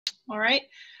All right.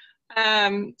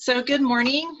 So good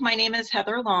morning. My name is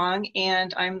Heather Long,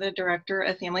 and I'm the Director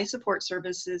of Family Support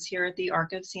Services here at the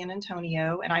ARC of San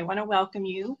Antonio, and I want to welcome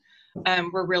you.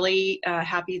 We're really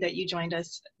happy that you joined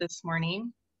us this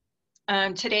morning.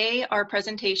 Today, our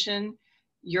presentation,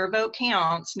 Your Vote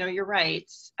Counts, Know Your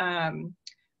Rights.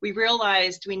 We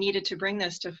realized we needed to bring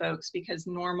this to folks because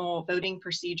normal voting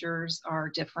procedures are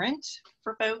different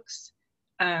for folks,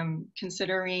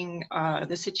 considering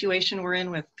the situation we're in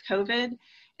with COVID.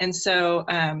 And so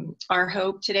our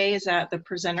hope today is that the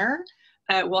presenter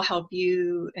will help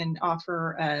you and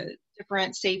offer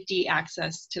different safety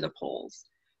access to the polls.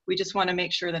 We just want to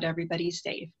make sure that everybody's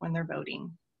safe when they're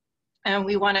voting. And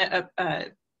we want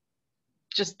to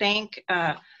just thank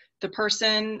the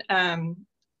person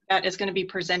that is going to be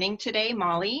presenting today,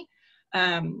 Molly.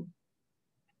 And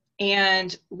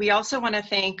we also want to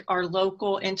thank our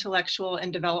local Intellectual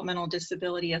and Developmental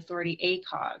Disability Authority,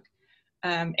 AACOG.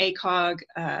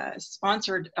 AACOG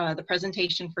sponsored the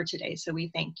presentation for today, so we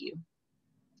thank you.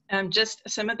 Just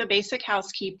some of the basic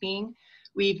housekeeping.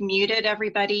 We've muted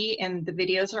everybody and the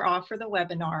videos are off for the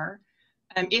webinar.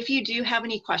 If you do have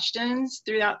any questions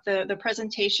throughout the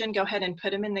presentation, go ahead and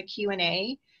put them in the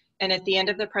Q&A, and at the end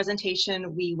of the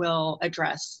presentation, we will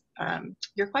address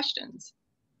your questions.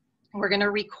 We're going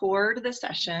to record the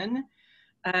session.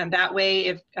 That way,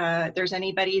 if there's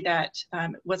anybody that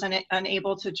wasn't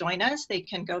unable to join us, they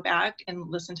can go back and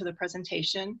listen to the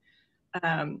presentation.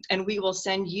 And we will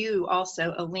send you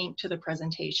also a link to the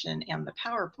presentation and the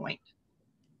PowerPoint.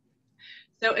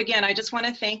 So again, I just want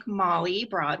to thank Molly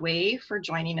Broadway for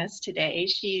joining us today.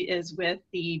 She is with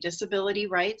the Disability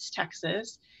Rights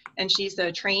Texas, and she's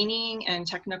a training and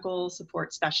technical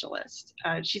support specialist.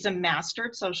 She's a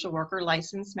mastered social worker,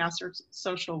 licensed mastered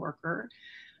social worker.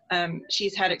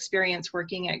 She's had experience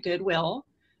working at Goodwill.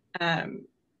 Some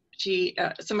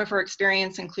of her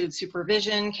experience includes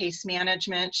supervision, case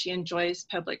management. She enjoys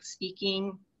public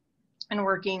speaking and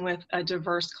working with a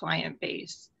diverse client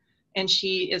base. And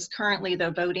she is currently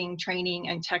the voting, training,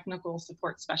 and technical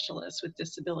support specialist with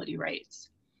Disability Rights.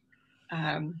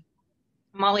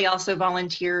 Molly also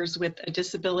volunteers with a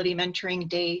Disability Mentoring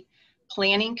Day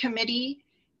Planning Committee,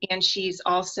 and she's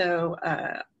also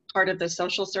part of the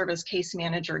Social Service Case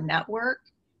Manager Network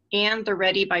and the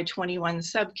Ready by 21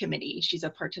 subcommittee. She's a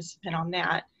participant on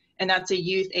that, and that's a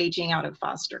youth aging out of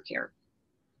foster care.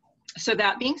 So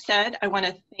that being said, I want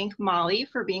to thank Molly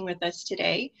for being with us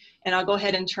today, and I'll go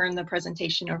ahead and turn the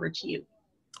presentation over to you.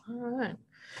 All right.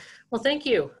 Well, thank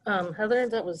you, Heather.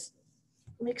 That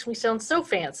makes me sound so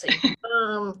fancy.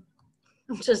 I'm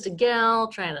just a gal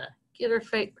trying to get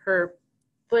her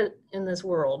foot in this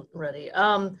world ready.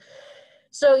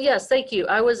 So yes, thank you.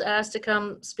 I was asked to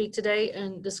come speak today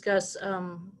and discuss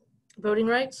voting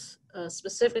rights,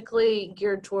 specifically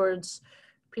geared towards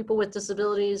people with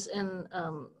disabilities and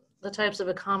the types of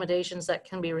accommodations that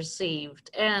can be received.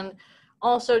 And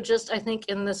also just, I think,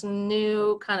 in this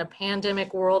new kind of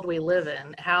pandemic world we live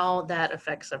in, how that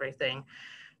affects everything.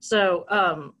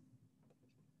 So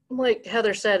like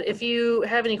Heather said, if you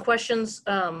have any questions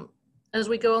as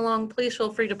we go along, please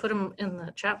feel free to put them in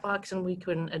the chat box and we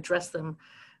can address them,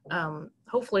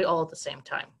 hopefully all at the same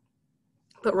time.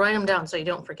 But write them down so you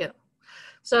don't forget them.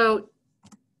 So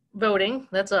voting,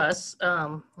 that's us.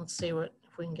 Let's see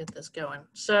if we can get this going.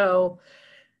 So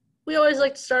we always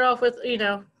like to start off with,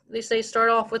 they say start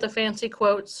off with a fancy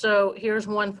quote. So here's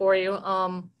one for you.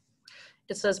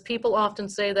 It says, people often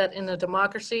say that in a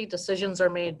democracy, decisions are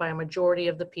made by a majority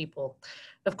of the people.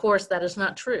 Of course, that is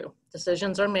not true.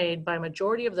 Decisions are made by a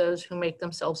majority of those who make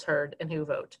themselves heard and who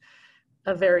vote.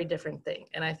 A very different thing.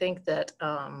 And I think that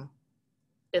I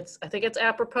think it's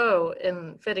apropos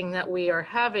and fitting that we are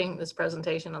having this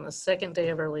presentation on the second day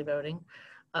of early voting.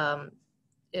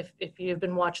 If you've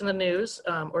been watching the news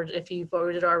or if you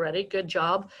voted already, good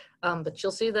job. But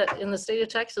you'll see that in the state of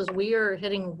Texas, we are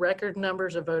hitting record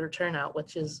numbers of voter turnout,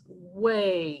 which is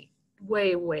way,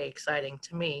 way, way exciting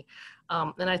to me.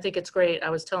 And I think it's great. I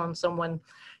was telling someone,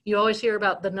 you always hear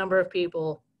about the number of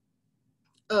people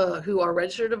who are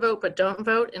registered to vote but don't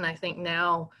vote. And I think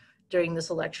now during this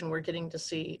election, we're getting to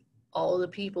see all of the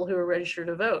people who are registered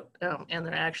to vote and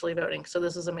they're actually voting. So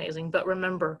this is amazing. But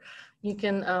remember, you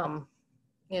can,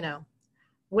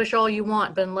 wish all you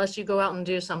want, but unless you go out and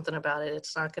do something about it,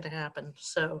 it's not going to happen.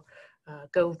 So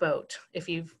go vote if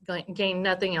you've gained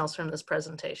nothing else from this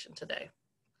presentation today.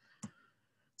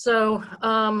 So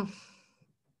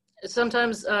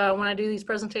sometimes when I do these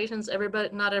presentations,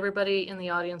 not everybody in the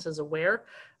audience is aware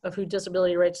of who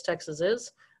Disability Rights Texas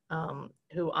is,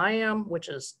 who I am, which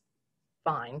is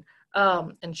fine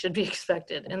and should be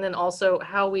expected, and then also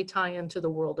how we tie into the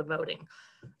world of voting.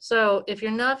 So if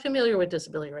you're not familiar with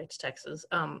Disability Rights Texas,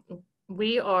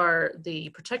 we are the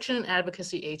protection and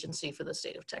advocacy agency for the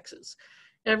state of Texas.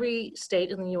 Every state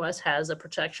in the US has a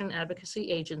protection advocacy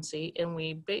agency, and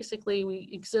we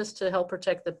exist to help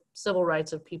protect the civil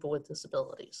rights of people with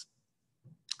disabilities.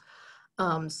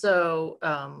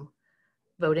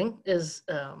 Voting is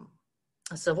a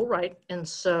civil right, and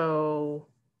so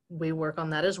we work on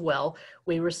that as well.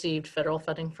 We received federal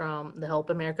funding from the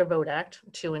Help America Vote Act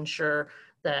to ensure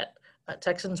that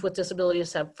Texans with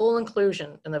disabilities have full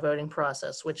inclusion in the voting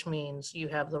process, which means you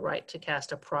have the right to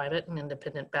cast a private and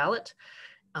independent ballot,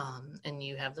 and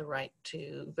you have the right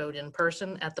to vote in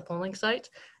person at the polling site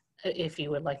if you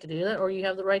would like to do that, or you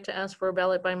have the right to ask for a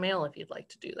ballot by mail if you'd like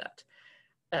to do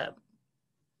that.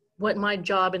 What my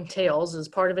job entails is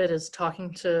part of it is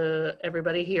talking to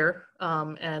everybody here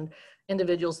and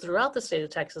individuals throughout the state of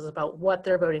Texas about what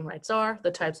their voting rights are, the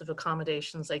types of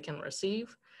accommodations they can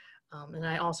receive. And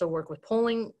I also work with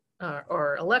polling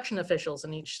or election officials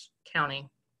in each county,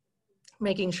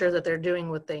 making sure that they're doing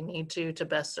what they need to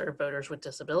best serve voters with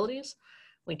disabilities.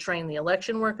 We train the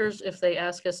election workers if they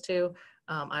ask us to.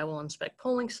 I will inspect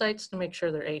polling sites to make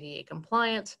sure they're ADA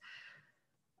compliant.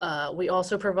 We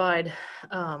also provide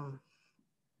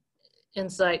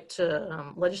insight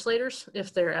to legislators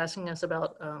if they're asking us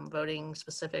about voting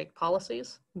specific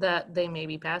policies that they may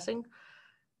be passing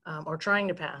or trying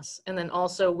to pass. And then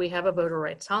also we have a voter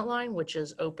rights hotline, which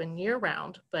is open year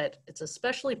round, but it's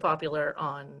especially popular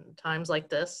on times like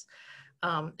this.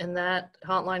 And that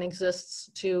hotline exists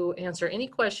to answer any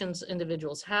questions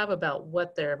individuals have about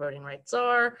what their voting rights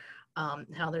are,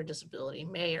 how their disability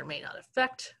may or may not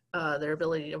affect their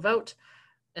ability to vote.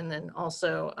 And then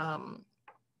also,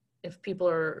 if people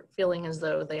are feeling as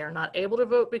though they are not able to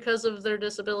vote because of their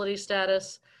disability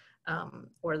status,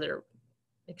 or they're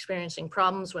experiencing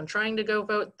problems when trying to go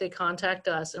vote, they contact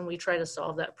us and we try to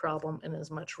solve that problem in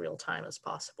as much real time as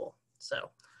possible. So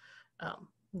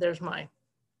there's my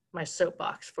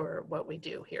soapbox for what we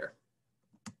do here.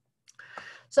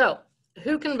 So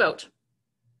who can vote?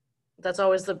 That's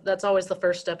always the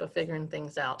first step of figuring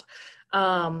things out.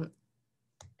 How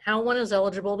one is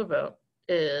eligible to vote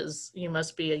is you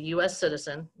must be a US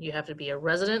citizen. You have to be a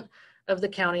resident of the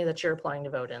county that you're applying to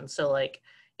vote in. So like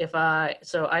I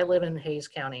live in Hays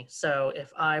County. So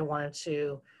if I wanted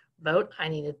to vote, I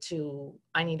need to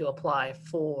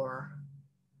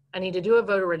do a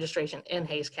voter registration in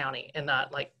Hays County and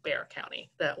not like Bear County.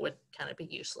 That would kind of be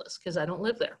useless because I don't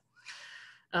live there.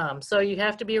 So you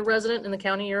have to be a resident in the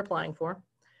county you're applying for.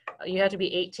 You have to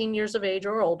be 18 years of age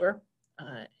or older.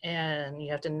 And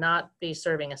you have to not be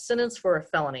serving a sentence for a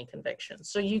felony conviction.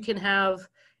 So you can have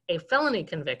a felony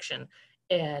conviction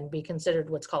and be considered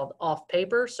what's called off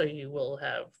paper. So you will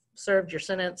have served your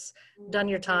sentence, done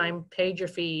your time, paid your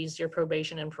fees, your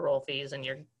probation and parole fees, and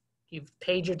you've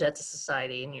paid your debt to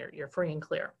society and you're free and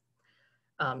clear.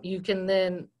 You can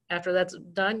then, after that's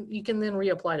done, you can then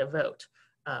reapply to vote.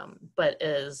 But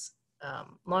as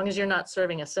long as you're not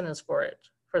serving a sentence for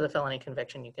the felony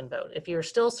conviction, you can vote. If you're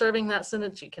still serving that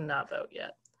sentence, you cannot vote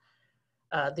yet.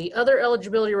 The other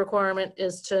eligibility requirement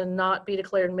is to not be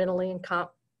declared mentally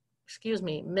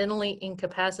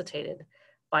incapacitated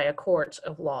by a court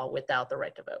of law without the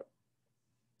right to vote.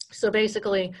 So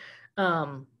basically,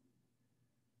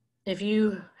 if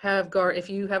you have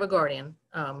a guardian,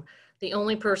 the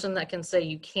only person that can say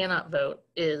you cannot vote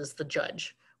is the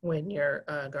judge when your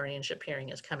guardianship hearing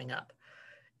is coming up.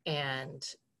 And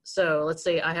so let's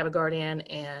say I have a guardian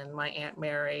and my Aunt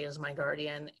Mary is my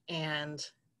guardian, and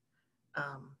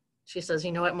she says,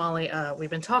 you know what, Molly, we've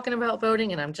been talking about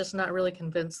voting and I'm just not really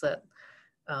convinced that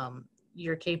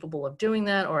you're capable of doing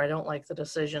that, or I don't like the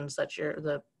decisions that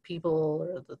the people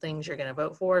or the things you're gonna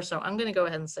vote for, so I'm gonna go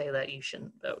ahead and say that you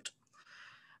shouldn't vote.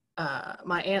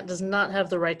 My aunt does not have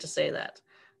the right to say that.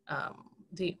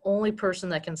 The only person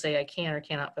that can say I can or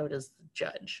cannot vote is the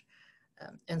judge.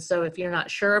 And so if you're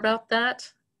not sure about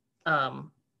that,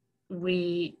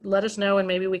 let us know and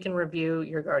maybe we can review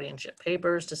your guardianship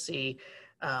papers to see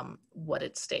what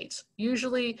it states.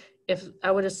 Usually,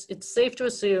 it's safe to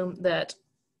assume that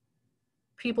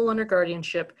people under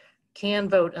guardianship can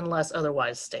vote unless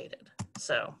otherwise stated.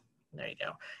 So there you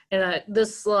go. And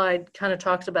this slide kind of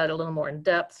talks about it a little more in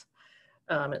depth.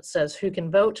 It says who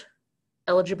can vote,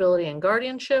 eligibility and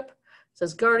guardianship. It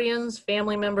says guardians,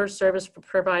 family members, service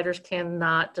providers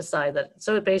cannot decide that.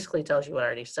 So it basically tells you what I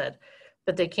already said,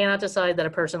 but they cannot decide that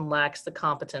a person lacks the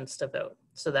competence to vote.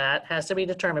 So that has to be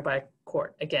determined by a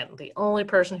court. Again, the only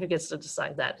person who gets to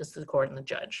decide that is the court and the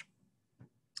judge.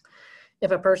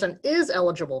 If a person is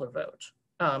eligible to vote,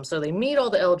 so they meet all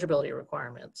the eligibility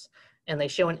requirements and they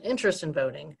show an interest in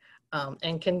voting,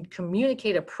 and can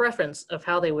communicate a preference of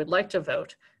how they would like to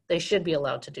vote, they should be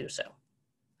allowed to do so.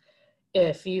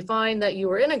 If you find that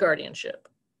you are in a guardianship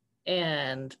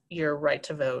and your right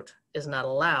to vote is not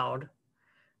allowed,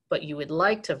 but you would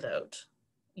like to vote,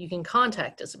 you can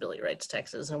contact Disability Rights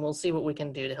Texas and we'll see what we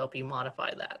can do to help you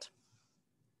modify that.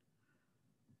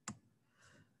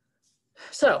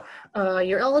 So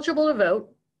you're eligible to vote.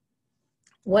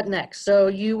 What next? So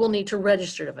you will need to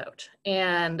register to vote.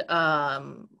 And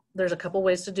there's a couple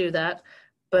ways to do that,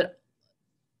 but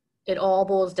it all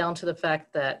boils down to the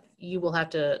fact that you will have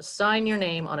to sign your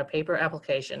name on a paper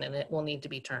application and it will need to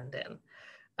be turned in.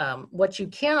 What you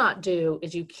cannot do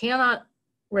is you cannot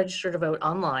register to vote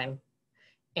online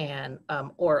and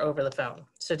or over the phone.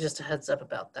 So just a heads up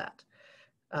about that.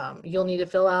 You'll need to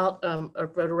fill out a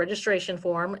voter registration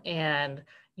form, and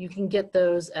you can get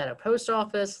those at a post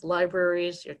office,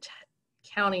 libraries, your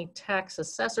county tax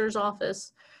assessor's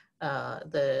office,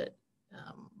 the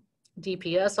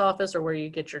DPS office, or where you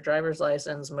get your driver's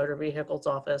license, motor vehicles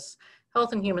office,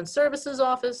 health and human services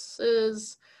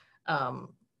offices,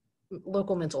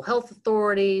 local mental health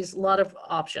authorities, a lot of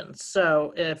options.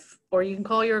 So or you can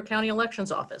call your county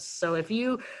elections office. So if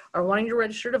you are wanting to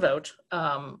register to vote,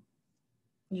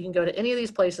 you can go to any of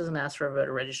these places and ask for a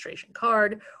voter registration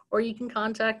card, or you can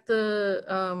contact the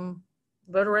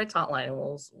voter rights hotline and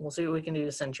we'll see what we can do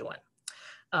to send you one.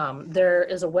 There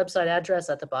is a website address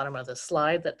at the bottom of the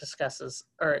slide that discusses,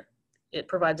 or it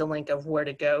provides a link of where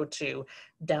to go to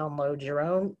download your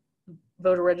own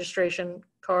voter registration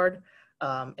card.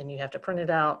 And you have to print it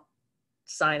out,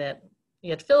 sign it.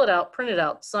 You have to fill it out, print it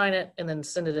out, sign it, and then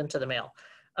send it into the mail.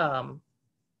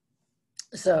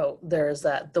 So there's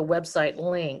that. The website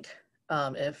link,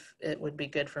 if it would be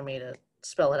good for me to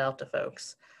spell it out to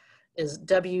folks, is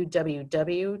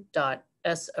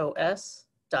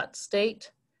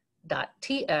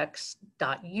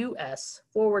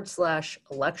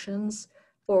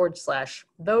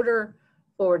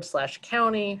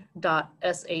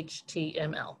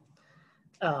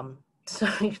So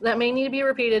that may need to be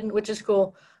repeated, which is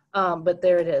cool, but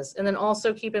there it is. And then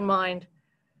also keep in mind,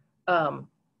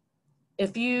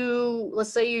 if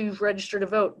let's say you've registered to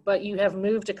vote, but you have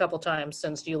moved a couple times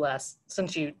since you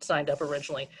signed up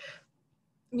originally,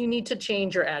 you need to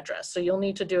change your address. So you'll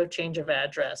need to do a change of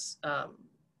address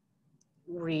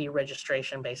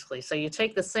re-registration, basically. So you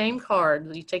take the same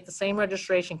card, you take the same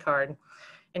registration card,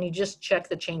 and you just check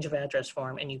the change of address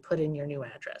form and you put in your new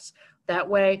address. That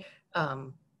way,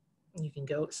 you can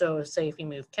go, so say if you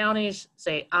move counties,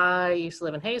 say I used to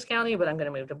live in Hayes County, but I'm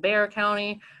gonna move to Bexar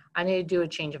County, I need to do a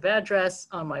change of address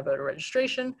on my voter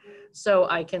registration so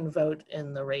I can vote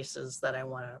in the races that I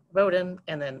wanna vote in,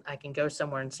 and then I can go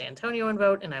somewhere in San Antonio and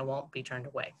vote and I won't be turned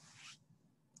away.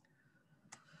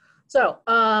 So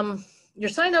you're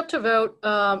signed up to vote.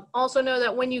 Also know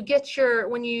that when you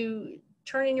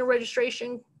turn in your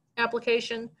registration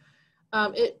application,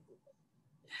 I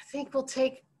think will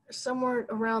take somewhere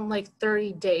around like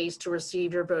 30 days to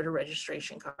receive your voter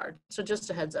registration card. So just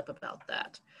a heads up about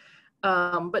that.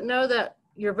 But know that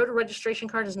your voter registration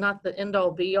card is not the end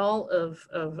all be all of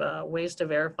ways to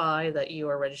verify that you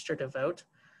are registered to vote.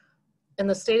 In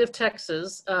the state of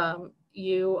Texas,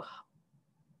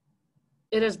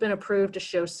 it has been approved to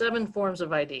show 7 forms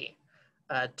of ID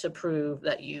to prove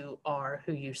that you are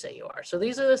who you say you are. So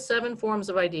these are the 7 forms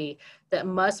of ID that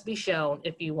must be shown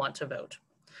if you want to vote.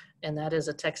 And that is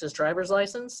a Texas driver's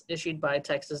license issued by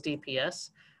Texas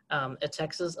DPS, a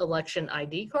Texas election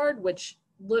ID card, which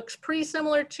looks pretty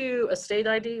similar to a state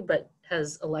ID, but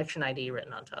has election ID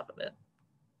written on top of it.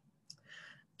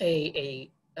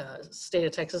 A state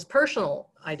of Texas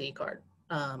personal ID card,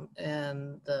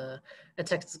 and a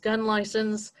Texas gun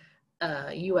license,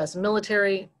 U.S.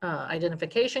 military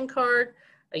identification card,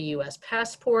 a U.S.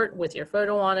 passport with your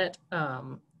photo on it,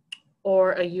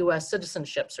 or a U.S.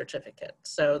 citizenship certificate.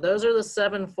 So those are the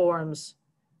 7 forms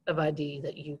of ID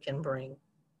that you can bring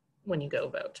when you go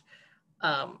vote.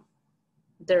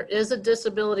 There is a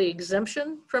disability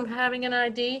exemption from having an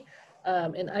ID,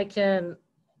 and I can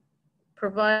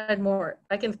provide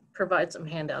some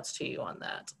handouts to you on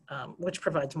that, which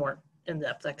provides more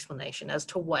in-depth explanation as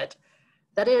to what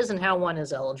that is and how one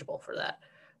is eligible for that.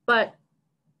 But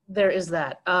there is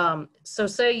that. So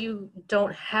say you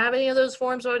don't have any of those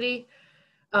forms of ID,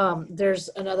 there's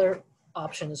another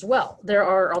option as well. There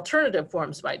are alternative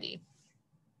forms of ID.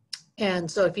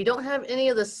 And so if you don't have any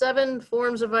of the 7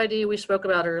 forms of ID we spoke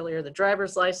about earlier, the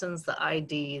driver's license, the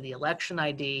ID, the election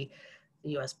ID, the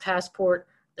U.S. passport,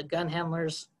 the gun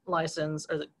handler's license,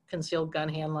 or the concealed gun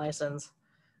hand license,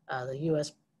 the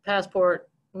U.S. passport,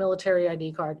 military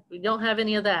ID card, if you don't have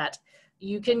any of that,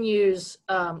 you can use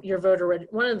one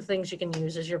of the things you can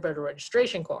use is your voter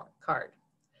registration card.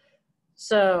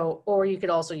 So, or you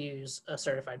could also use a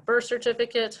certified birth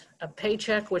certificate, a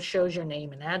paycheck, which shows your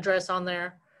name and address on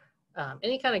there,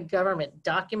 any kind of government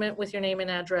document with your name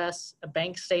and address, a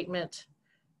bank statement,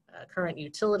 a current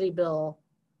utility bill,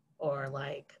 or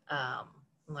like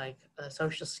a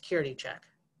social security check,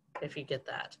 if you get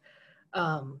that.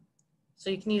 So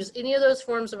you can use any of those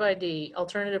forms of ID,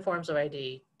 alternative forms of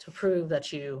ID, to prove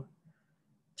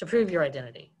your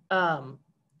identity.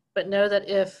 But know that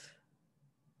if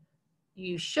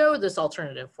you show this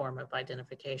alternative form of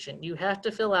identification, you have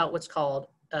to fill out what's called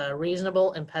a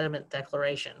reasonable impediment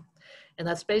declaration. And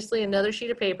that's basically another sheet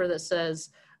of paper that says,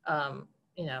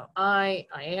 you know, I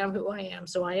am who I am.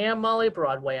 So I am Molly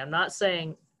Broadway. I'm not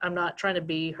trying to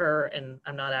be her, and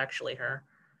I'm not actually her.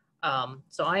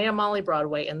 So I am Molly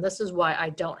Broadway, and this is why I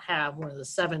don't have one of the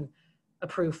 7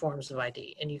 approved forms of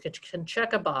ID. And you can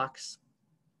check a box,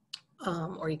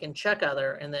 or you can check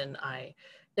other, and then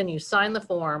you sign the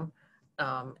form,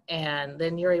 and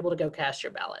then you're able to go cast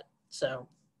your ballot. So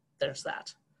there's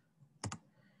that.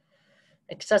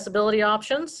 Accessibility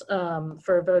options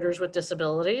for voters with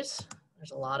disabilities.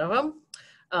 There's a lot of them.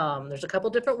 There's a couple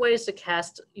different ways to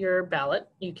cast your ballot.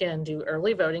 You can do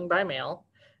early voting by mail.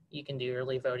 You can do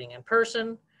early voting in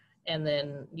person. And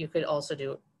then you could also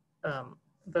do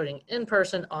voting in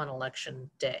person on election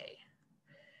day.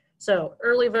 So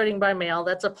early voting by mail,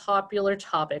 that's a popular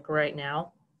topic right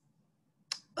now.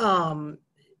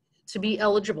 To be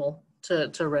eligible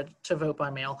to vote by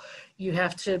mail, you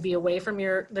have to be away from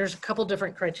there's a couple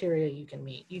different criteria you can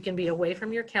meet. You can be away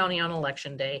from your county on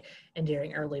election day and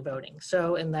during early voting.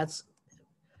 So, and that's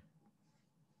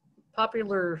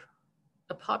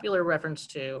a popular reference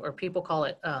to, or people call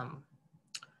it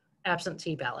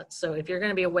absentee ballots. So if you're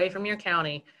going to be away from your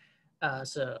county,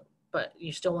 but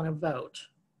you still want to vote,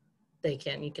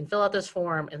 you can fill out this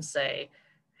form and say,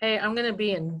 hey, I'm going to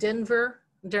be in Denver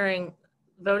during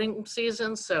voting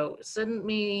season, so send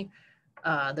me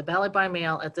the ballot by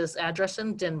mail at this address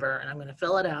in Denver, and I'm going to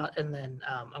fill it out, and then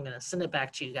I'm going to send it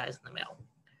back to you guys in the mail.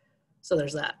 So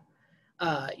there's that.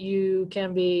 You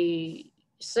can be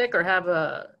sick or have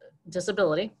a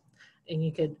disability, and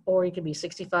you could be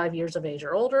 65 years of age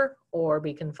or older, or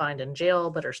be confined in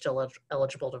jail but are still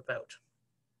eligible to vote.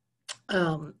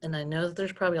 And I know that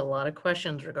there's probably a lot of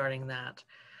questions regarding that.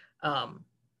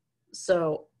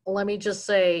 So let me just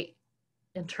say,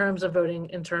 in terms of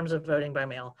voting by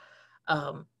mail,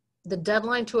 the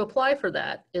deadline to apply for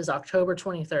that is October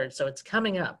 23rd. So it's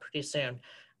coming up pretty soon.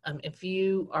 If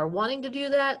you are wanting to do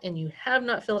that and you have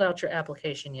not filled out your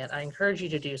application yet, I encourage you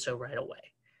to do so right away.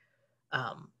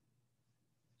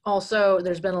 Also,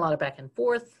 there's been a lot of back and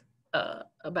forth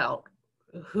about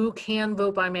who can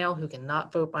vote by mail, who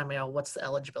cannot vote by mail, what's the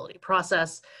eligibility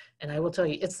process. And I will tell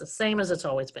you, it's the same as it's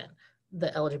always been.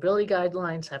 The eligibility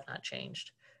guidelines have not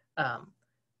changed.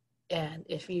 And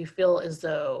if you feel as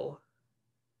though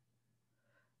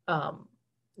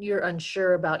you're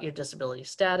unsure about your disability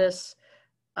status,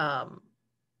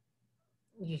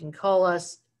 you can call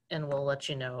us and we'll let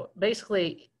you know.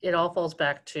 Basically, it all falls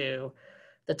back to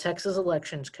the Texas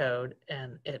Elections Code,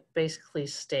 and it basically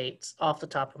states, off the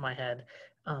top of my head,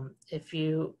 if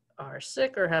you are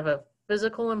sick or have a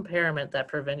physical impairment that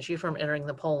prevents you from entering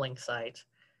the polling site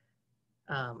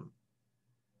and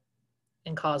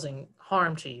causing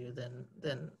harm to you,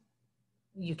 then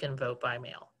you can vote by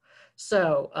mail.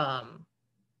 So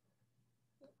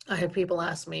I have people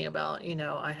ask me about,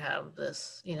 I have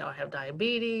this, I have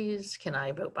diabetes, can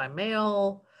I vote by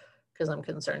mail? Because I'm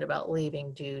concerned about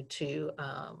leaving due to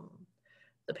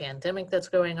the pandemic that's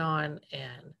going on.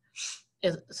 And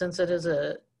since it is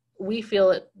we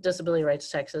feel at Disability Rights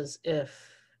Texas, if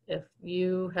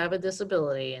you have a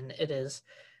disability and it is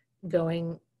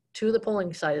going to the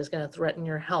polling site is going to threaten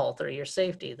your health or your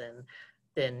safety,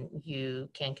 then you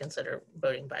can consider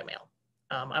voting by mail.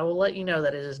 I will let you know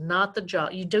that it is not the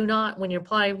job. You do not, when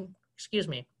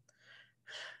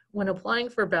applying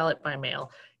for ballot by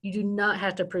mail, you do not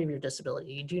have to prove your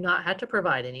disability. You do not have to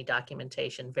provide any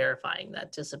documentation verifying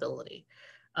that disability.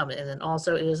 And then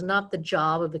also, it is not the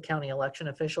job of the county election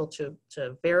official to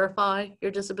verify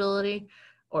your disability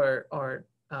or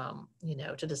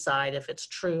to decide if it's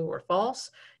true or false.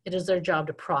 It is their job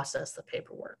to process the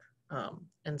paperwork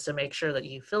and to make sure that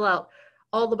you fill out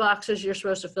all the boxes you're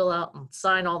supposed to fill out and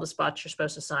sign all the spots you're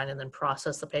supposed to sign, and then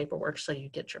process the paperwork so you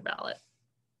get your ballot.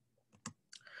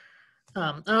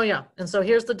 And so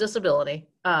here's the disability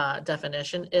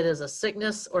definition. It is a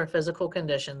sickness or physical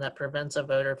condition that prevents a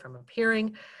voter from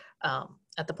appearing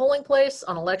at the polling place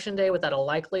on election day without a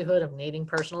likelihood of needing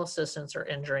personal assistance or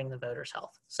injuring the voter's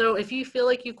health. So if you feel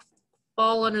like you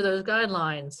fall under those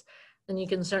guidelines, then you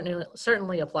can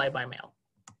certainly apply by mail,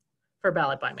 for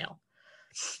ballot by mail.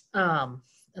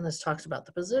 And this talks about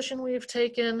the position we've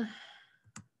taken.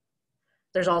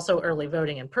 There's also early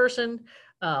voting in person.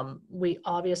 We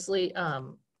obviously,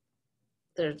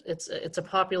 it's a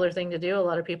popular thing to do. A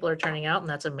lot of people are turning out, and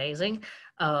that's amazing.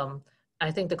 I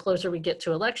think the closer we get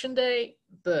to election day,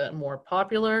 the more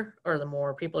popular or the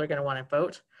more people are going to want to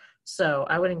vote. So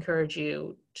I would encourage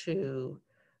you to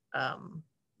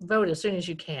vote as soon as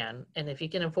you can. And if you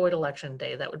can avoid election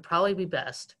day, that would probably be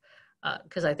best,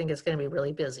 because I think it's going to be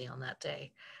really busy on that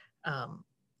day.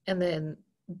 And then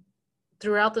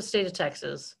throughout the state of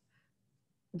Texas,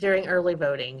 during early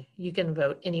voting, you can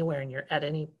vote anywhere at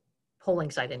any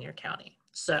polling site in your county.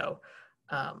 So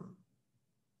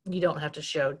you don't have to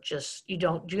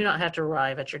do not have to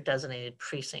arrive at your designated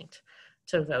precinct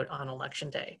to vote on election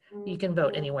day. You can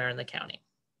vote anywhere in the county.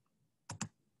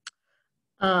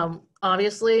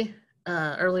 Obviously,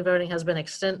 early voting has been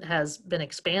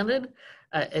expanded.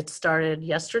 It started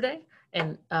yesterday,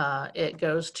 and it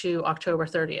goes to October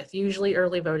 30th. Usually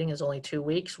early voting is only 2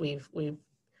 weeks. We've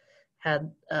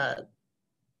had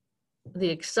the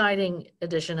exciting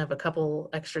addition of a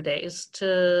couple extra days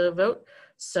to vote.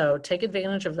 So take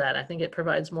advantage of that. I think it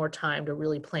provides more time to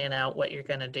really plan out what you're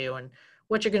going to do and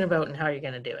what you're going to vote and how you're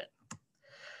going to do it.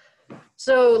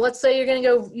 So let's say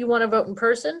you want to vote in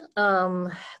person.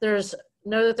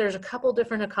 Know that there's a couple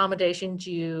different accommodations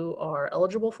you are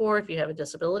eligible for if you have a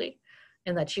disability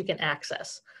and that you can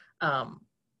access.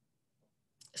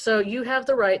 So you have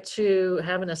the right to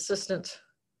have an assistant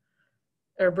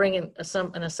or bring in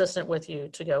an assistant with you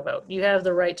to go vote. You have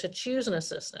the right to choose an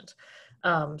assistant.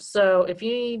 So if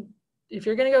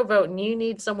you're going to go vote and you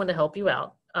need someone to help you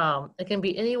out, it can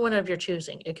be anyone of your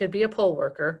choosing. It could be a poll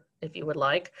worker if you would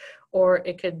like, or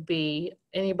it could be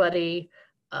anybody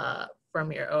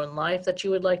from your own life that you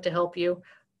would like to help you,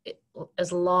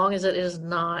 as long as it is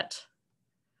not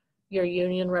your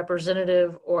union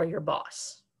representative or your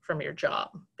boss from your job,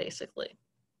 basically.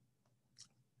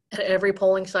 At every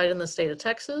polling site in the state of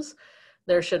Texas,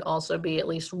 there should also be at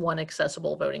least one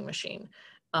accessible voting machine.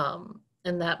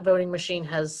 And that voting machine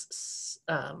has,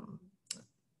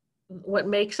 what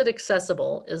makes it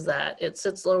accessible is that it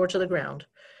sits lower to the ground.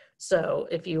 So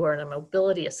if you are in a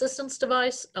mobility assistance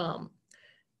device,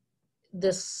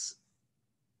 this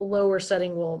lower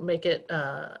setting will make it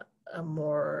a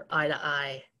more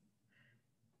eye-to-eye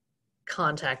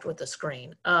contact with the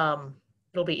screen.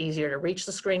 It'll be easier to reach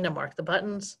the screen to mark the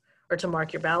buttons or to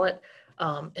mark your ballot,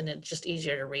 and it's just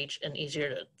easier to reach and easier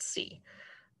to see.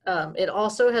 It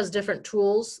also has different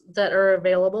tools that are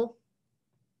available.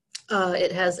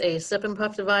 It has a sip and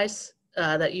puff device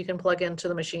that you can plug into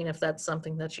the machine if that's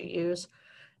something that you use.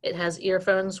 It has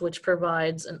earphones, which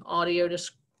provides an audio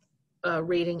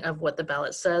reading of what the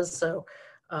ballot says. So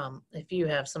if you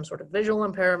have some sort of visual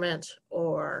impairment,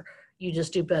 or you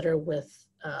just do better with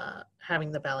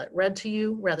having the ballot read to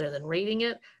you rather than reading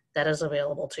it, that is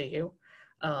available to you.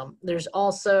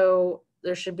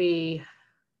 There should be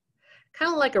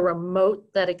kind of like a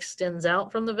remote that extends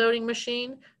out from the voting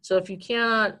machine. So if you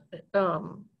cannot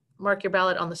mark your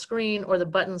ballot on the screen or the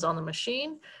buttons on the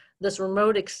machine, this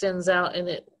remote extends out and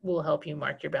it will help you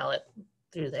mark your ballot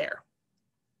through there.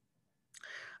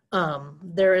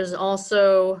 There is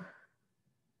also,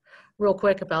 real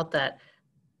quick about that,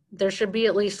 there should be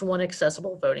at least one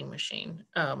accessible voting machine,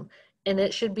 and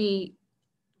it should be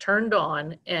turned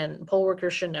on, and poll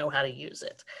workers should know how to use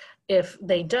it. If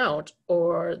they don't,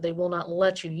 or they will not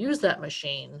let you use that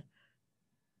machine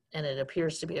and it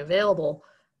appears to be available,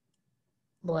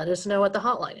 let us know at the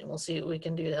hotline and we'll see what we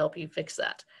can do to help you fix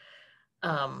that.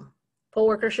 Poll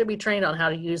workers should be trained on how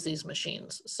to use these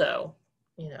machines. So,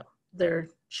 there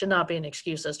should not be an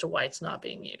excuse as to why it's not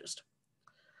being used.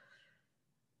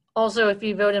 Also, if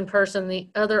you vote in person, the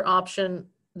other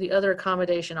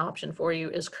accommodation option for you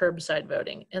is curbside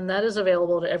voting. And that is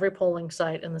available to every polling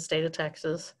site in the state of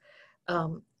Texas.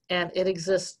 And it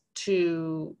exists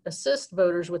to assist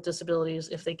voters with disabilities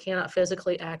if they cannot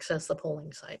physically access the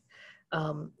polling site.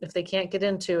 If they can't get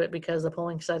into it because the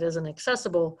polling site isn't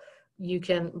accessible, you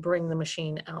can bring the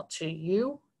machine out to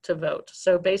you to vote.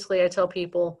 So basically I tell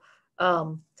people,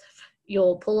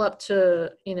 you'll pull up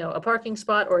to, a parking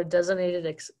spot or a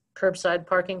designated curbside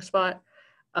parking spot.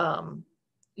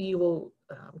 You will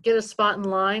get a spot in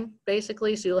line,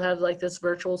 basically. So you'll have like this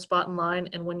virtual spot in line.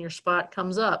 And when your spot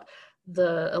comes up,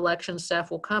 the election staff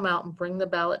will come out and bring the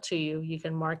ballot to you. You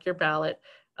can mark your ballot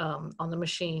on the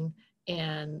machine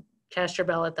and cast your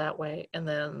ballot that way. And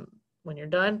then when you're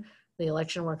done, The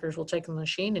election workers will take the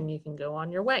machine and you can go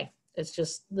on your way. It's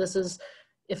just,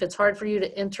 if it's hard for you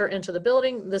to enter into the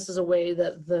building, this is a way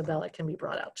that the ballot can be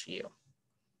brought out to you.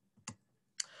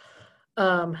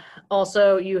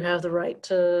 Also, you have the right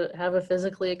to have a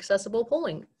physically accessible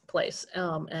polling place.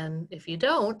 And if you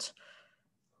don't,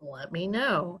 let me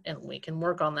know and we can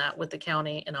work on that with the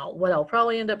county. And what I'll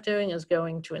probably end up doing is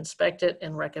going to inspect it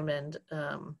and recommend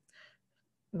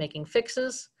making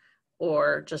fixes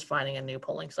or just finding a new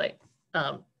polling site.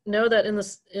 Know that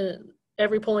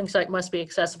every polling site must be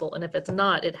accessible, and if it's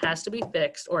not, it has to be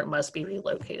fixed or it must be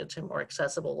relocated to a more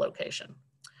accessible location.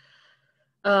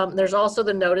 There's also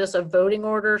the notice of voting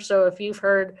order. So if you've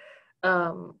heard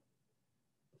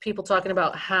people talking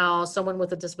about how someone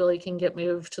with a disability can get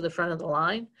moved to the front of the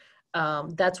line,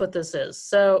 that's what this is.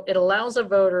 So it allows a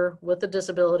voter with a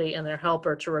disability and their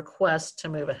helper to request to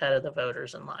move ahead of the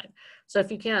voters in line. So if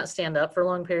you can't stand up for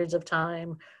long periods of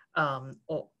time,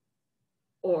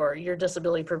 or your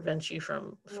disability prevents you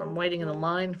from waiting in the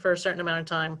line for a certain amount of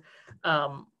time,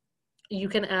 you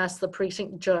can ask the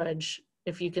precinct judge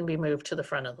if you can be moved to the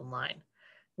front of the line.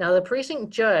 Now, the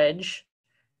precinct judge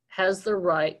has the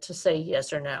right to say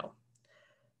yes or no.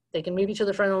 They can move you to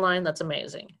the front of the line, that's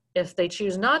amazing. If they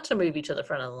choose not to move you to the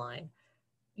front of the line,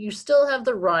 you still have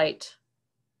the right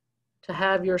to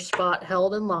have your spot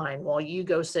held in line while you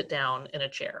go sit down in a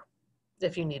chair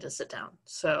if you need to sit down.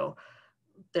 So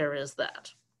there is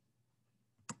that.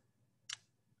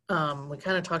 We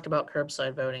kind of talked about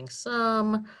curbside voting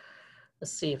some.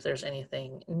 Let's see if there's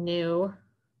anything new,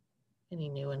 any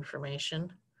new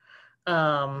information.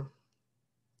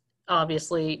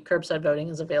 Obviously, curbside voting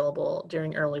is available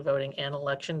during early voting and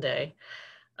election day.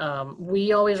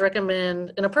 We always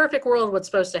recommend, in a perfect world, what's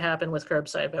supposed to happen with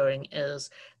curbside voting is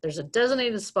there's a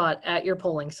designated spot at your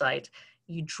polling site.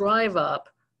 You drive up,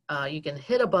 you can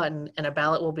hit a button and a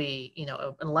ballot will be,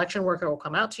 an election worker will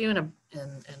come out to you and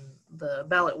the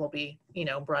ballot will be,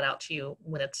 brought out to you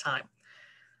when it's time.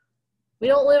 We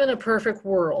don't live in a perfect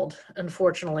world,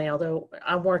 unfortunately, although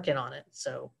I'm working on it,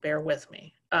 so bear with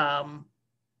me.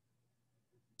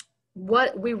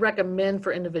 What we recommend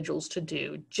for individuals to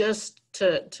do, just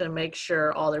to make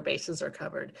sure all their bases are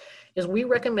covered, is we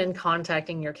recommend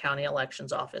contacting your county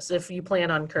elections office. If you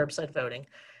plan on curbside voting,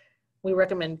 we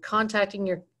recommend contacting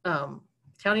your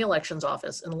county elections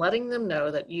office and letting them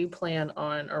know that you plan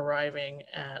on arriving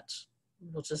at,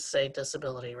 we'll just say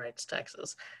Disability Rights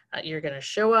Texas. You're going to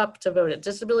show up to vote at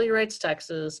Disability Rights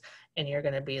Texas, and you're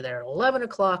going to be there at 11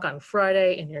 o'clock on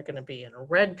Friday, and you're going to be in a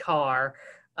red car.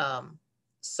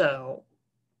 So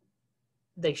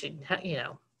they should,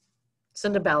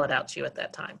 send a ballot out to you at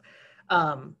that time.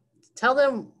 Tell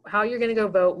them how you're going to go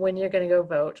vote, when you're going to go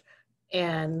vote.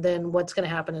 And then what's going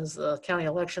to happen is the county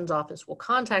elections office will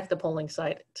contact the polling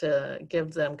site to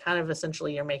give them kind of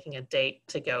essentially you're making a date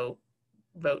to go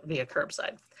vote via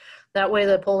curbside. That way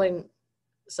the polling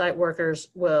site workers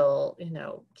will,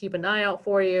 keep an eye out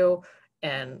for you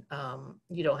and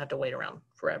you don't have to wait around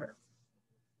forever.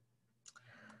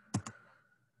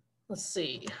 Let's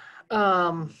see,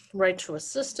 right to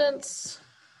assistance.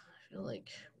 I feel like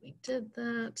we did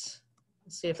that.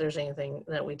 Let's see if there's anything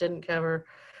that we didn't cover.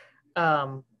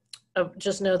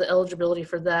 Just know the eligibility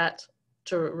for that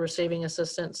to receiving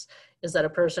assistance is that a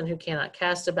person who cannot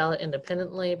cast a ballot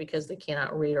independently because they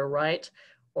cannot read or write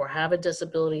or have a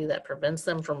disability that prevents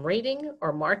them from reading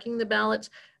or marking the ballot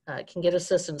can get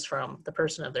assistance from the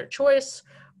person of their choice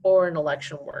or an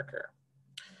election worker.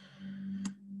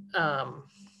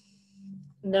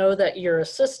 Know that your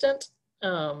assistant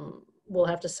will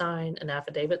have to sign an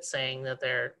affidavit saying that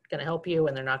they're going to help you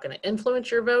and they're not going to influence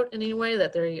your vote in any way,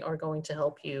 that they are going to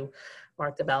help you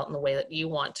mark the ballot in the way that you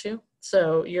want to.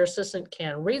 So your assistant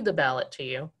can read the ballot to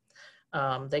you.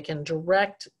 They can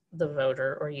direct the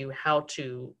voter or you how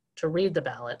to read the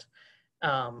ballot.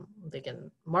 They can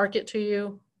mark it to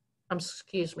you.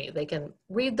 They can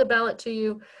read the ballot to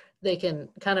you. They can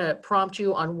kind of prompt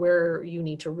you on where you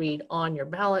need to read on your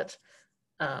ballot.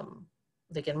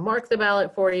 They can mark the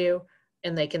ballot for you,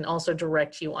 and they can also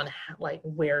direct you on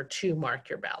where to mark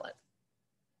your ballot.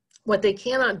 What they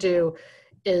cannot do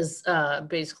is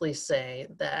basically say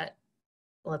that,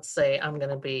 let's say I'm going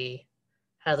to be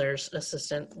Heather's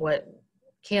assistant. What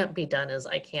can't be done is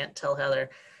I can't tell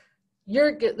Heather,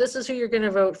 this is who you're going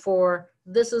to vote for,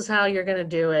 this is how you're going to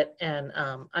do it, and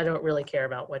I don't really care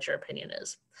about what your opinion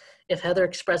is. If Heather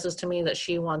expresses to me that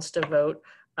she wants to vote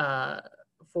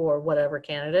for whatever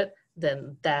candidate,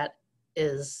 then that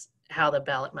is how the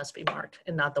ballot must be marked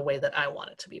and not the way that I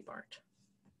want it to be marked.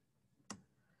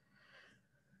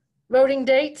 Voting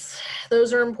dates,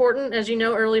 those are important. As you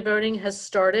know, early voting has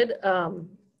started.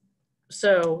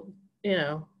 So,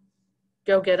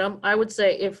 go get them. I would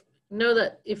say know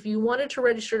that if you wanted to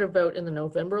register to vote in the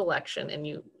November election and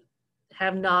you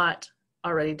have not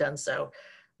already done so,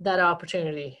 that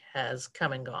opportunity has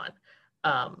come and gone.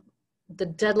 The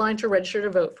deadline to register to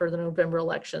vote for the November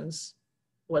elections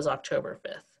was October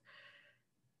 5th.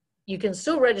 You can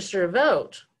still register to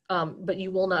vote, but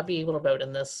you will not be able to vote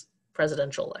in this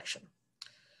presidential election.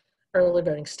 Early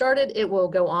voting started. It will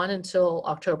go on until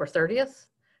October 30th,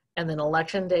 and then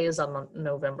election day is on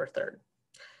November 3rd.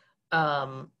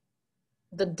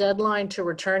 The deadline to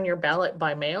return your ballot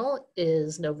by mail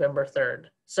is November 3rd.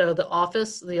 So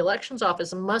the elections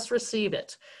office must receive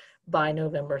it by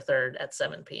November 3rd at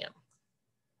 7 p.m.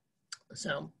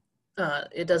 So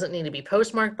it doesn't need to be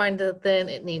postmarked by then.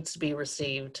 It needs to be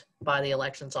received by the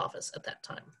elections office at that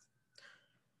time.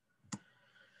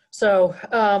 So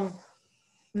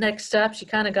next steps, you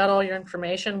kind of got all your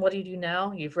information. What do you do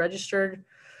now? You've registered.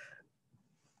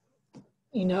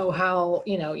 You know how,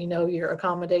 you know your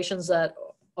accommodations that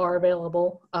are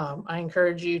available. I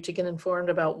encourage you to get informed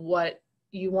about what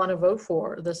you want to vote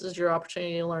for. This is your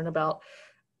opportunity to learn about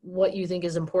what you think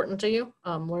is important to you,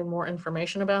 learn more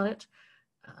information about it.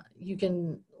 You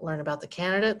can learn about the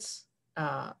candidates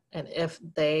and if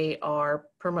they are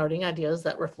promoting ideas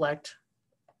that reflect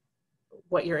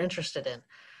what you're interested in.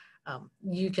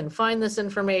 You can find this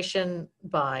information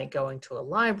by going to a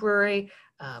library,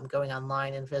 going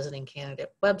online and visiting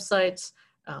candidate websites,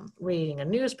 reading a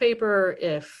newspaper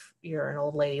if you're an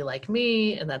old lady like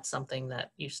me and that's something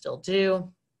that you still do.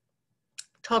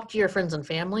 Talk to your friends and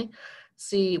family,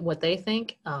 see what they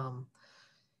think.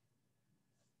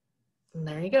 And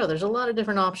there you go. There's a lot of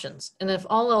different options. And if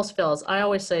all else fails, I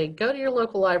always say go to your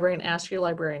local library and ask your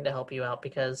librarian to help you out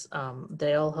because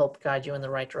they'll help guide you in the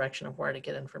right direction of where to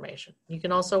get information. You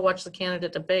can also watch the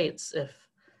candidate debates if,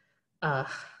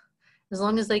 as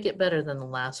long as they get better than the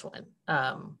last one.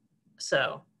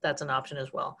 So that's an option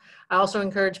as well. I also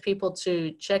encourage people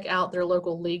to check out their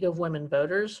local League of Women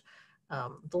Voters.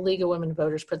 The League of Women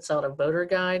Voters puts out a voter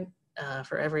guide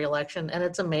for every election, and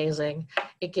it's amazing.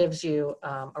 It gives you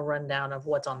a rundown of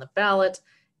what's on the ballot.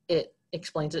 It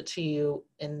explains it to you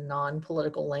in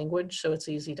non-political language, so it's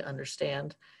easy to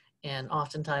understand. And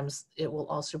oftentimes it will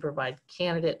also provide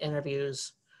candidate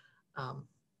interviews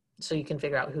so you can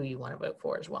figure out who you want to vote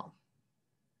for as well.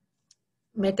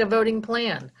 Make a voting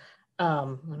plan.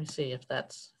 Let me see if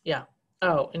that's, yeah.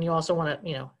 Oh, and you also want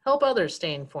to, help others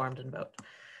stay informed and vote.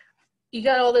 You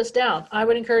got all this down. I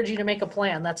would encourage you to make a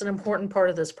plan. That's an important part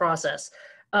of this process.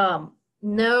 Are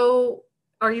you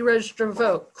registered to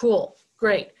vote? Cool,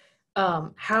 great.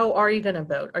 How are you going to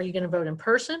vote? Are you going to vote in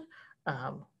person?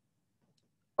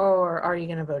 Or are you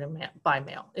going to vote by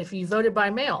mail? If you voted by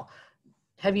mail,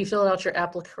 have you filled out your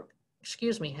application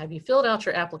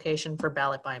for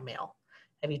ballot by mail?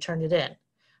 Have you turned it in?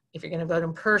 If you're going to vote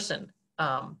in person,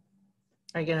 are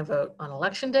you going to vote on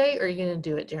election day or are you going to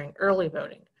do it during early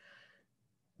voting?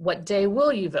 What day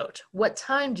will you vote? What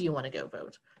time do you want to go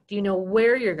vote? Do you know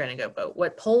where you're going to go vote?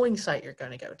 What polling site you're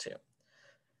going to go to?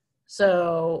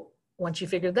 So once you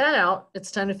figure that out, it's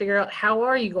time to figure out how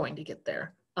are you going to get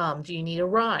there? Do you need a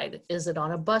ride? Is it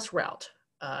on a bus route?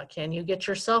 Can you get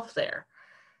yourself there?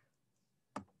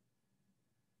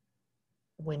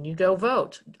 When you go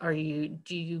vote,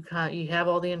 do you have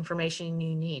all the information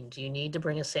you need? Do you need to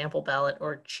bring a sample ballot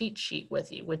or cheat sheet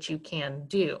with you, which you can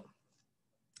do?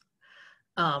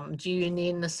 Do you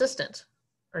need an assistant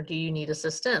or do you need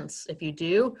assistance? If you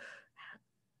do,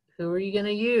 who are you going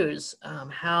to use?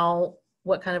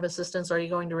 What kind of assistance are you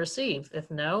going to receive?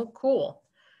 If no, cool.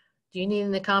 Do you need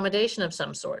an accommodation of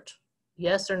some sort?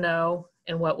 Yes or no,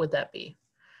 and what would that be?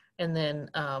 And then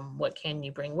what can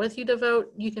you bring with you to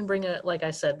vote? You can bring like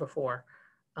I said before,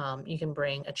 you can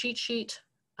bring a cheat sheet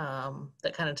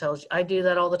that kind of tells you, I do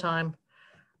that all the time.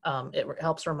 It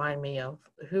helps remind me of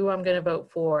who I'm going to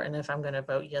vote for and if I'm going to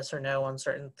vote yes or no on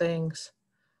certain things.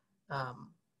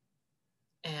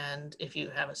 And if you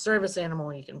have a service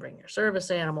animal, you can bring your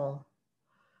service animal.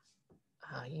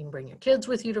 You can bring your kids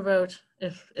with you to vote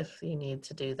if you need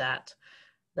to do that.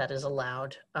 That is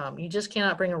allowed. You just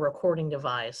cannot bring a recording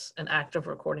device, an active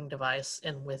recording device,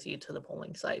 in with you to the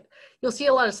polling site. You'll see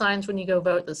a lot of signs when you go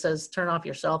vote that says turn off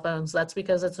your cell phones. That's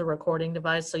because it's a recording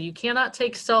device. So you cannot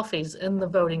take selfies in the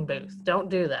voting booth. Don't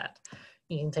do that.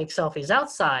 You can take selfies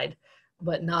outside,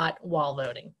 but not while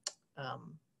voting.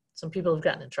 Some people have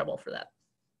gotten in trouble for that.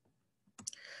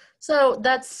 So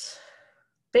that's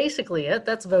basically it.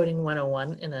 That's voting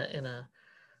 101 in a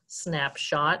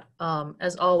snapshot.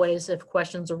 As always, if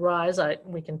questions arise,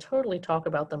 we can totally talk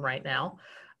about them right now.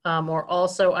 Or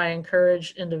also, I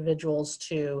encourage individuals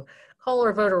to call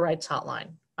our voter rights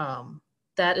hotline.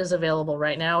 that is available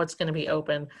right now. It's going to be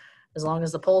open as long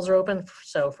as the polls are open,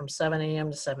 so from 7 a.m.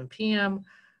 to 7 p.m.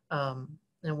 And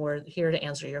we're here to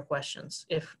answer your questions.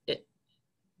 If it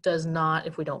does not,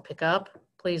 if we don't pick up,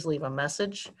 please leave a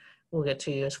message. We'll get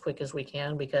to you as quick as we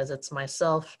can, because it's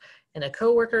myself and a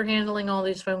coworker handling all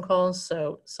these phone calls.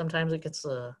 So sometimes it gets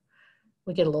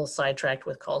we get a little sidetracked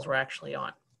with calls we're actually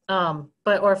on.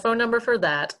 But our phone number for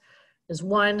that is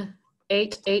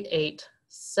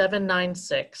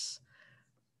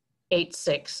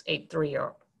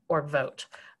 1-888-796-8683 or vote.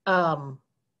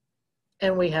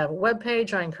 And we have a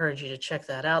webpage. I encourage you to check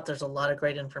that out. There's a lot of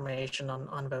great information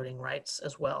on voting rights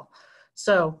as well.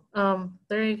 So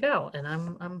there you go. And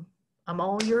I'm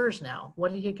all yours now.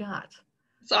 What do you got?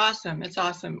 It's awesome. It's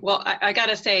awesome. Well, I got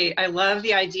to say, I love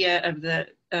the idea of the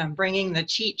bringing the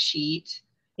cheat sheet,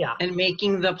 yeah, and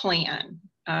making the plan.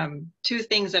 Two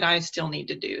things that I still need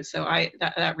to do. So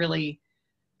that really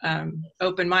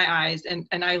opened my eyes, and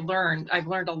I've learned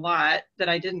a lot that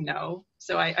I didn't know.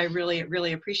 So I really,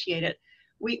 really appreciate it.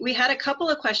 We had a couple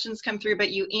of questions come through,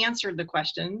 but you answered the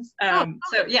questions.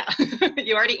 So yeah,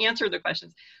 you already answered the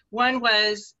questions. One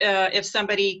was if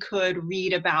somebody could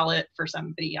read a ballot for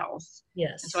somebody else.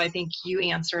 Yes. And so I think you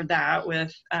answered that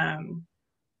with,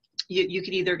 you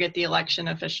could either get the election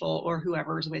official or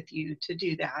whoever's with you to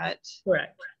do that.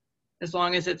 Correct. As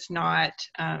long as it's not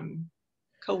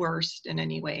coerced in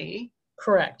any way.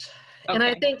 Correct. Okay. And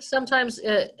I think sometimes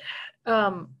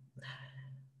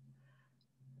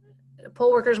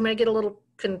poll workers may get a little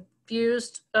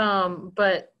confused,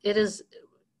 but it is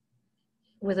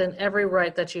within every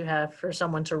right that you have for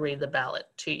someone to read the ballot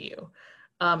to you.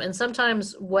 And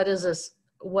sometimes what is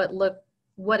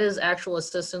actual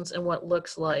assistance and what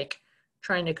looks like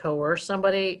trying to coerce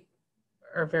somebody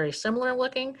are very similar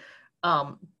looking,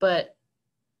 but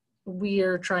we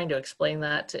are trying to explain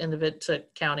that to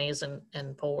counties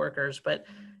and poll workers. But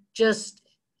just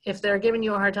if they're giving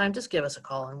you a hard time, just give us a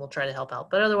call and we'll try to help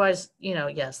out. But otherwise,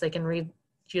 yes, they can read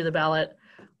you the ballot,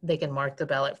 they can mark the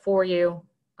ballot for you,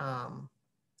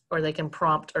 or they can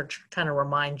prompt or kind of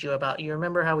remind you about, you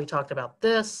remember how we talked about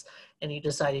this and you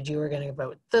decided you were going to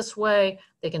vote this way.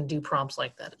 They can do prompts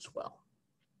like that as well.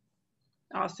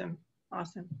 Awesome.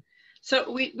 Awesome.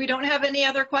 So we don't have any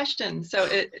other questions. So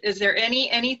is there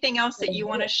anything else that you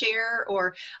want to share?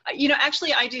 Or,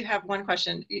 actually I do have one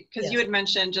question, because Yes. You had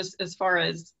mentioned just as far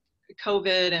as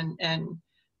COVID and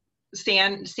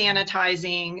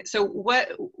sanitizing. So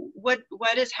what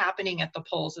is happening at the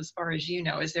polls as far as you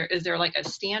know? Is there like a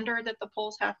standard that the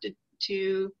polls have to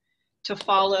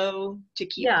follow to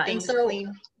keep things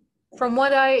clean? From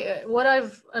what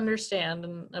I've understand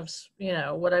and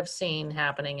what I've seen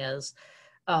happening is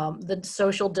the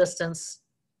social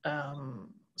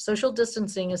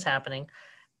distancing is happening.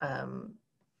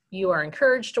 You are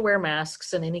encouraged to wear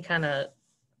masks and any kind of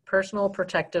personal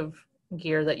protective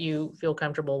gear that you feel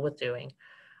comfortable with doing.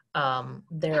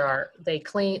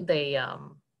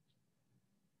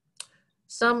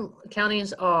 Some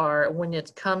counties are, when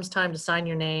it comes time to sign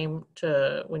your name,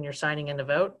 when you're signing in to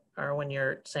vote, or when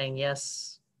you're saying,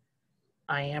 yes,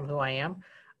 I am who I am,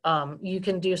 you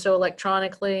can do so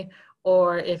electronically,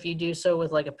 or if you do so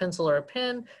with like a pencil or a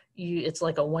pen, it's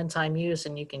like a one-time use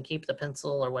and you can keep the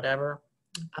pencil or whatever.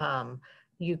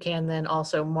 You can then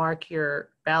also mark your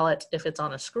ballot if it's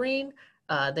on a screen.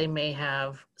 They may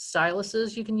have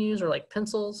styluses you can use, or like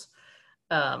pencils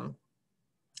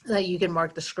that you can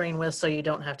mark the screen with so you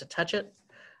don't have to touch it.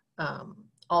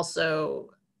 Also,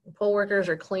 poll workers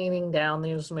are cleaning down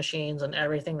these machines and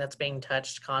everything that's being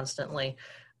touched constantly.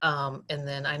 And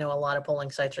then I know a lot of polling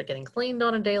sites are getting cleaned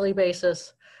on a daily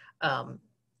basis.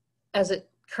 As it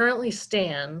currently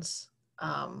stands,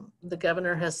 the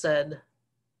governor has said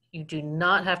you do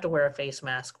not have to wear a face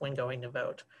mask when going to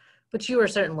vote, but you are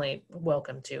certainly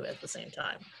welcome to at the same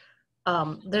time.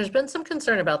 There's been some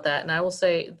concern about that, and I will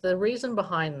say the reason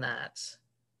behind that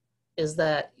is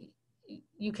that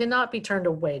you cannot be turned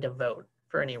away to vote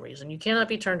for any reason. You cannot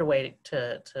be turned away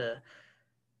to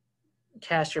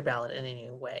cast your ballot in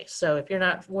any way. So if you're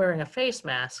not wearing a face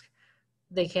mask,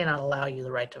 they cannot allow you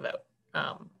the right to vote.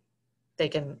 They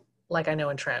can, like I know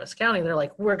in Travis County, they're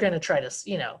like, we're going to try to,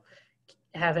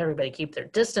 have everybody keep their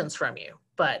distance from you,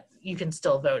 but you can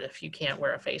still vote if you can't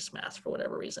wear a face mask for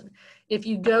whatever reason. If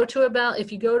you go to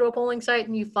a polling site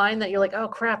and you find that you're like, oh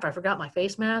crap, I forgot my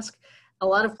face mask, a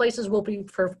lot of places will be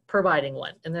providing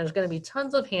one, and there's going to be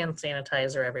tons of hand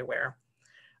sanitizer everywhere.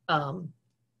 And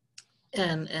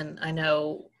I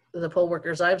know the poll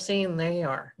workers I've seen, they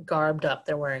are garbed up.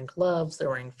 They're wearing gloves, they're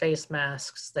wearing face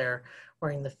masks, they're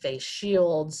wearing the face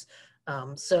shields.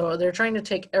 So they're trying to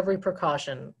take every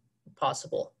precaution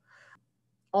possible.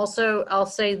 Also, I'll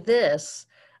say this,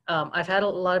 I've had a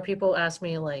lot of people ask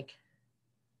me, like,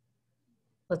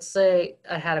 let's say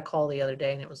I had a call the other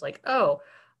day and it was like, oh,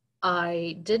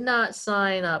 I did not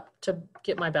sign up to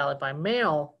get my ballot by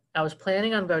mail. I was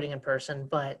planning on voting in person,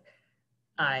 but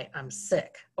I'm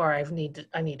sick, or I need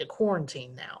to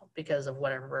quarantine now because of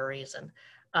whatever reason.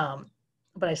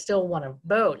 But I still want to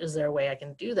vote. Is there a way I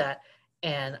can do that?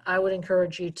 And I would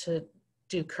encourage you to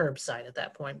do curbside at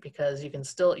that point, because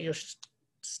you're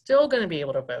still going to be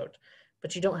able to vote,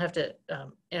 but you don't have to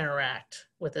interact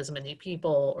with as many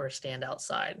people or stand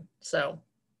outside. So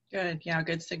Good. Yeah,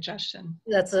 good suggestion.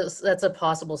 that's a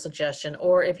possible suggestion.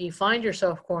 Or if you find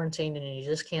yourself quarantined and you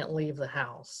just can't leave the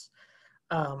house,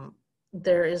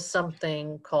 there is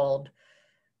something called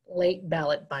late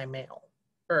ballot by mail,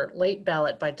 or late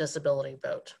ballot by disability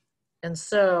vote. And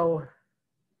so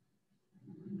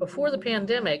before the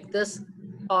pandemic, this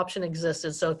option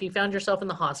existed. So if you found yourself in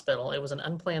the hospital, it was an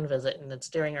unplanned visit and it's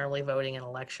during early voting and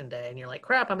election day, and you're like,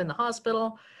 crap, I'm in the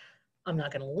hospital, I'm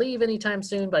not going to leave anytime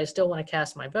soon, but I still want to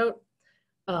cast my vote.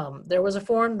 There was a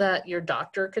form that your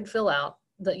doctor could fill out,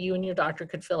 that you and your doctor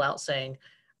could fill out, saying,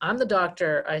 I'm the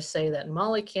doctor, I say that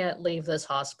Molly can't leave this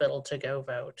hospital to go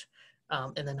vote.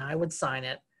 And then I would sign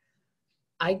it.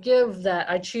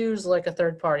 I choose like a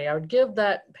third party. I would give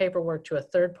that paperwork to a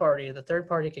third party. The third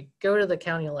party could go to the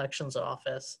county elections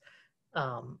office,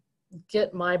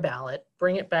 get my ballot,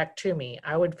 bring it back to me.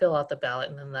 I would fill out the ballot,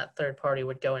 and then that third party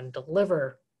would go and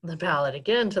deliver the ballot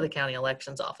again to the county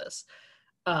elections office.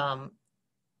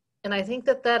 And I think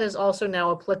that is also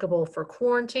now applicable for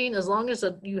quarantine, as long as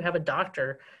you have a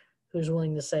doctor who's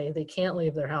willing to say they can't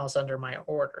leave their house under my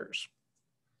orders.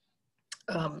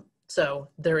 So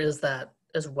there is that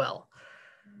as well.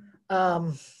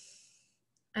 I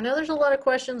know there's a lot of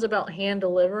questions about hand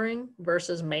delivering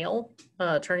versus mail,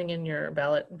 turning in your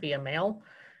ballot via mail.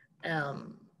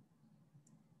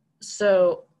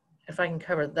 So if I can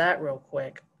cover that real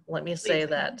quick, let me say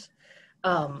that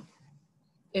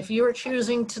if you are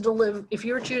choosing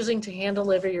to hand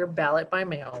deliver your ballot by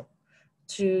mail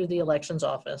to the elections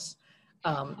office,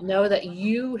 know that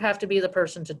you have to be the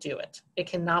person to do it. It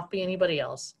cannot be anybody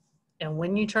else. And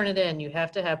when you turn it in, you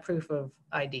have to have proof of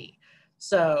ID.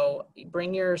 So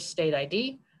bring your state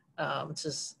ID,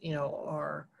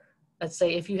 or let's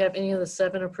say if you have any of the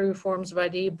 7 approved forms of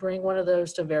ID, bring one of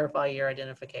those to verify your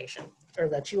identification, or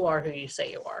that you are who you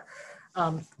say you are.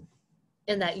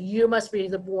 And that you must be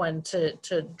the one to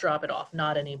drop it off,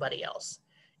 not anybody else.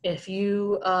 If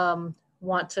you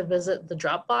want to visit the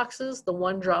drop boxes, the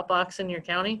one drop box in your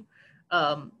county,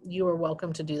 you are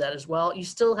welcome to do that as well. You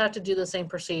still have to do the same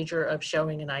procedure of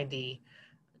showing an ID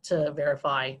to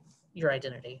verify your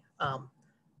identity,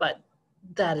 but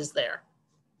that is there.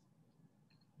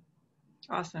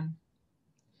 Awesome.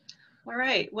 All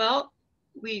right. Well,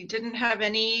 we didn't have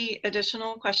any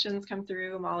additional questions come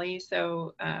through, Molly,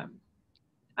 so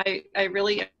I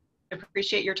really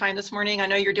appreciate your time this morning. I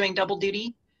know you're doing double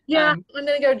duty. Yeah, I'm going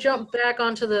to go jump back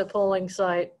onto the polling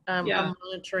site. Yeah. I'm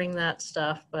monitoring that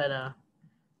stuff, but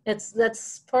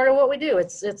that's part of what we do.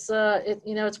 It's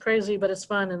crazy, but it's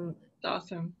fun, and it's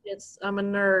awesome. I'm a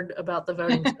nerd about the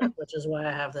voting stuff, which is why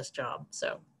I have this job.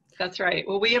 So that's right.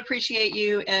 Well, we appreciate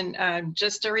you, and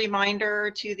just a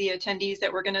reminder to the attendees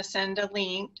that we're going to send a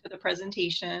link to the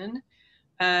presentation.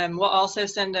 We'll also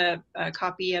send a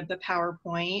copy of the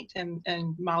PowerPoint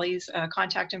and Molly's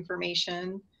contact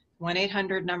information,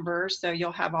 1-800 number, so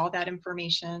you'll have all that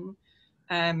information.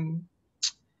 And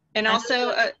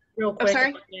also, real quick,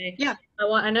 sorry? Yeah.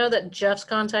 I know that Jeff's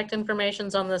contact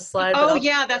information's on this slide. Oh,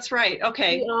 yeah, that's right.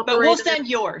 Okay, but we'll send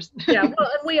yours. Yeah,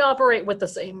 well, and we operate with the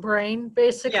same brain,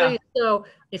 basically. Yeah. So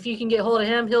if you can get hold of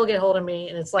him, he'll get hold of me,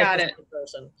 and it's like the same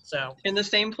person. So in the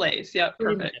same place. Yep,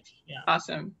 perfect. Yeah.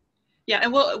 Awesome. Yeah,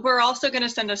 and we're also going to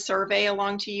send a survey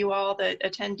along to you all, the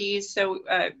attendees. So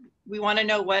we want to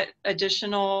know what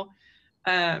additional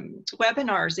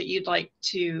webinars that you'd like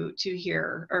to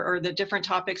hear, or the different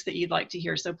topics that you'd like to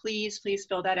hear. So please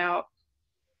fill that out.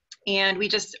 And we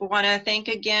just want to thank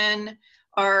again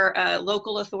our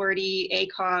local authority,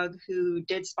 AACOG, who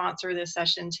did sponsor this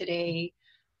session today.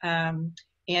 And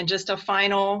just a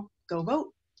final, go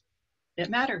vote.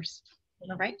 It matters,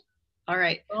 right? All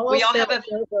right. We all have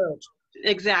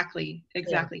exactly.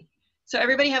 Yeah. So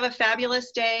everybody have a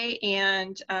fabulous day,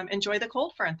 and enjoy the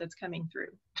cold front that's coming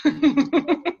through.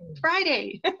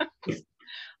 Friday.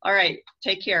 All right.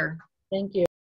 Take care. Thank you.